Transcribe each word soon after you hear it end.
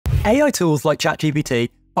AI tools like ChatGPT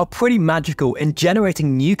are pretty magical in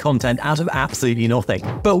generating new content out of absolutely nothing.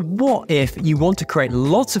 But what if you want to create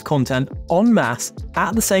lots of content en masse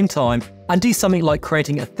at the same time and do something like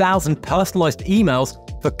creating 1,000 personalized emails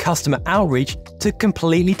for customer outreach to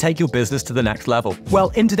completely take your business to the next level? Well,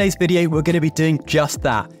 in today's video, we're going to be doing just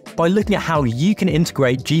that by looking at how you can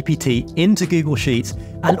integrate GPT into Google Sheets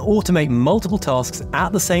and automate multiple tasks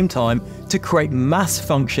at the same time to create mass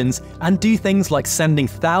functions and do things like sending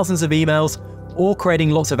thousands of emails or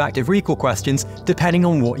creating lots of active recall questions, depending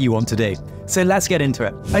on what you want to do. So let's get into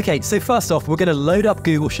it. Okay, so first off, we're going to load up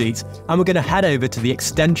Google Sheets and we're going to head over to the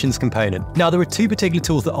extensions component. Now, there are two particular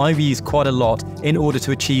tools that I've used quite a lot in order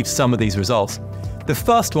to achieve some of these results. The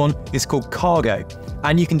first one is called Cargo,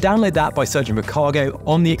 and you can download that by searching for Cargo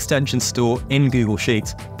on the extension store in Google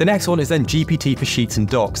Sheets. The next one is then GPT for Sheets and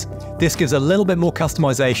Docs. This gives a little bit more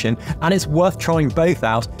customization, and it's worth trying both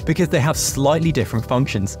out because they have slightly different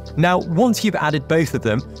functions. Now, once you've added both of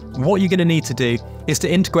them, what you're going to need to do is to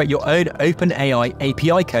integrate your own OpenAI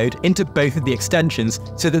API code into both of the extensions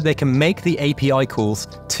so that they can make the API calls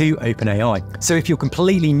to OpenAI. So if you're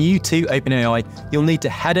completely new to OpenAI, you'll need to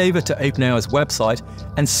head over to OpenAI's website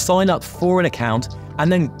and sign up for an account,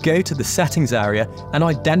 and then go to the settings area and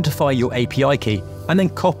identify your API key, and then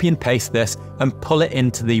copy and paste this and pull it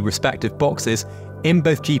into the respective boxes in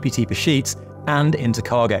both GPT for Sheets and into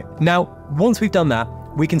Cargo. Now, once we've done that,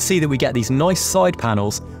 we can see that we get these nice side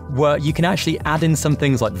panels where you can actually add in some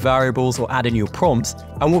things like variables or add in your prompts.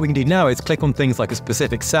 And what we can do now is click on things like a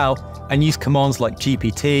specific cell and use commands like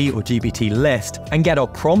GPT or GPT list and get our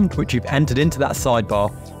prompt, which you've entered into that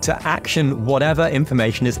sidebar, to action whatever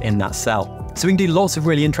information is in that cell. So we can do lots of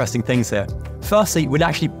really interesting things here. Firstly, we'd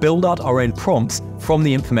actually build out our own prompts from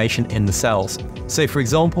the information in the cells. So for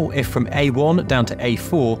example, if from A1 down to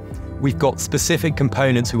A4, we've got specific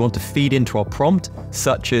components we want to feed into our prompt,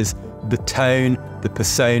 such as the tone, the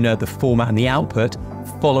persona, the format, and the output,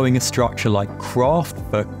 following a structure like craft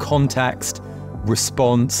for context,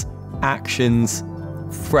 response, actions,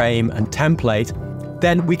 frame, and template,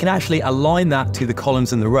 then we can actually align that to the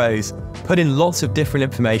columns and the rows, put in lots of different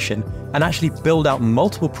information, and actually build out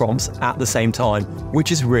multiple prompts at the same time,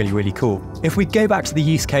 which is really, really cool. If we go back to the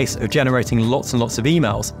use case of generating lots and lots of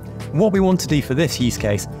emails, what we want to do for this use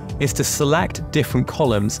case is to select different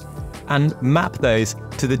columns and map those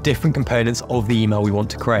to the different components of the email we want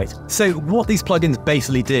to create. So what these plugins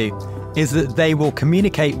basically do is that they will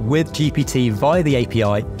communicate with GPT via the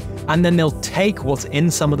API, and then they'll take what's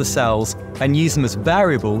in some of the cells and use them as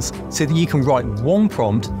variables so that you can write one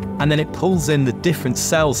prompt, and then it pulls in the different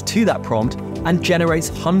cells to that prompt and generates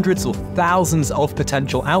hundreds or thousands of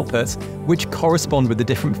potential outputs which correspond with the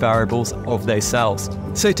different variables of those cells.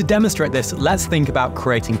 So to demonstrate this, let's think about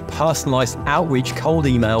creating personalized outreach cold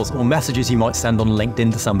emails or messages you might send on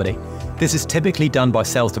LinkedIn to somebody. This is typically done by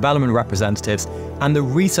sales development representatives, and the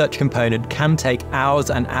research component can take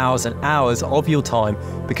hours and hours and hours of your time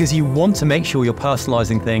because you want to make sure you're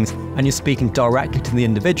personalizing things and you're speaking directly to the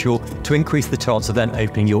individual to increase the chance of then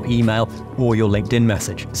opening your email or your LinkedIn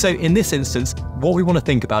message. So in this instance, what we want to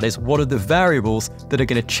think about is what are the variables that are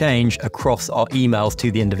going to change across our emails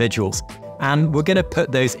to the individuals. And we're going to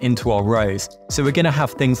put those into our rows. So we're going to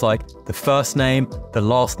have things like the first name, the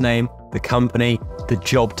last name, the company, the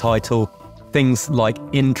job title, things like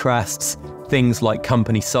interests, things like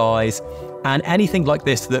company size, and anything like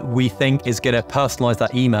this that we think is going to personalize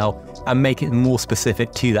that email and make it more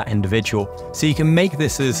specific to that individual. So you can make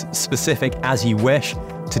this as specific as you wish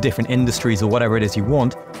to different industries or whatever it is you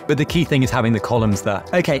want, but the key thing is having the columns there.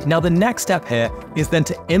 Okay, now the next step here is then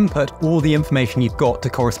to input all the information you've got to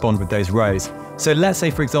correspond with those rows. So let's say,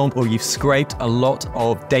 for example, you've scraped a lot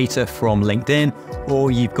of data from LinkedIn, or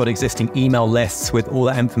you've got existing email lists with all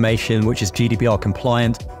that information which is GDPR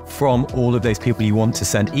compliant from all of those people you want to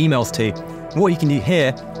send emails to. What you can do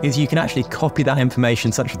here is you can actually copy that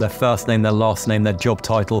information, such as their first name, their last name, their job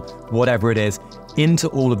title, whatever it is, into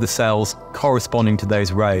all of the cells corresponding to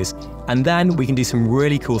those rows. And then we can do some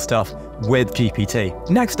really cool stuff with GPT.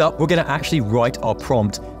 Next up, we're going to actually write our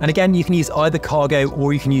prompt. And again, you can use either Cargo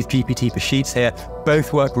or you can use GPT for Sheets here.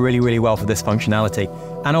 Both work really, really well for this functionality.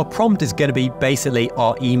 And our prompt is going to be basically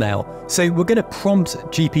our email. So we're going to prompt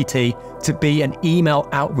GPT to be an email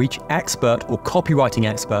outreach expert or copywriting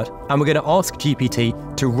expert. And we're going to ask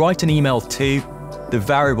GPT to write an email to the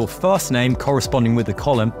variable first name corresponding with the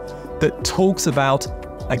column that talks about,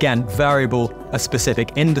 again, variable, a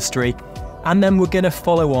specific industry, and then we're going to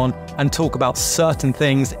follow on and talk about certain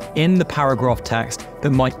things in the paragraph text that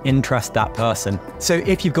might interest that person. So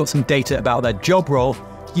if you've got some data about their job role,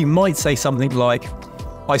 you might say something like,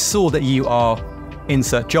 I saw that you are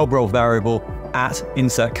insert job role variable at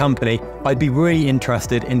insert company, I'd be really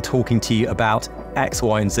interested in talking to you about X,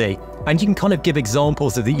 Y, and Z. And you can kind of give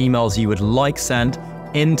examples of the emails you would like sent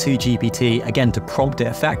into GPT, again, to prompt it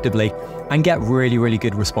effectively and get really, really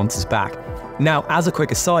good responses back. Now, as a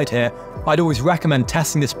quick aside here, I'd always recommend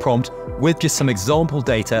testing this prompt with just some example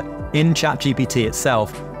data in ChatGPT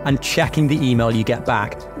itself and checking the email you get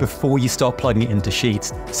back before you start plugging it into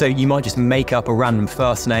Sheets. So you might just make up a random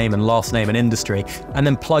first name and last name and industry, and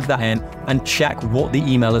then plug that in and check what the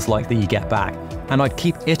email is like that you get back. And I'd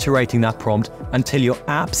keep iterating that prompt until you're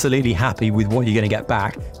absolutely happy with what you're going to get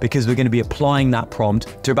back, because we're going to be applying that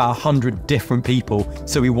prompt to about 100 different people.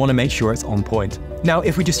 So we want to make sure it's on point. Now,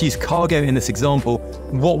 if we just use cargo in this example,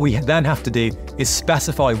 what we then have to do is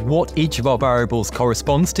specify what each of our variables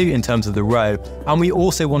corresponds to in terms of the row. And we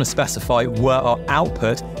also want to specify where our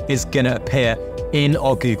output is going to appear in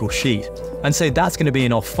our Google Sheet. And so that's going to be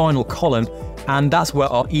in our final column, and that's where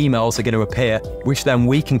our emails are going to appear, which then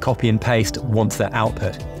we can copy and paste once they're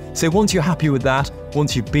output. So once you're happy with that,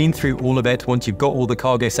 once you've been through all of it, once you've got all the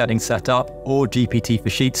cargo settings set up or GPT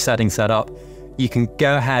for Sheets settings set up, you can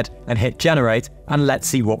go ahead and hit generate, and let's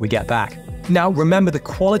see what we get back. Now, remember, the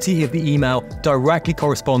quality of the email directly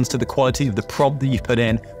corresponds to the quality of the prompt that you've put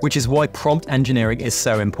in, which is why prompt engineering is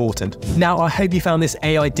so important. Now, I hope you found this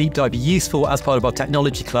AI deep dive useful as part of our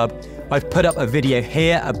technology club. I've put up a video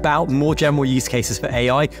here about more general use cases for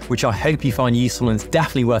AI, which I hope you find useful and it's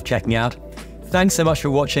definitely worth checking out. Thanks so much for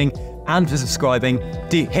watching and for subscribing.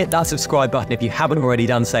 Do hit that subscribe button if you haven't already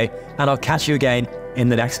done so, and I'll catch you again in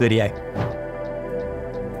the next video.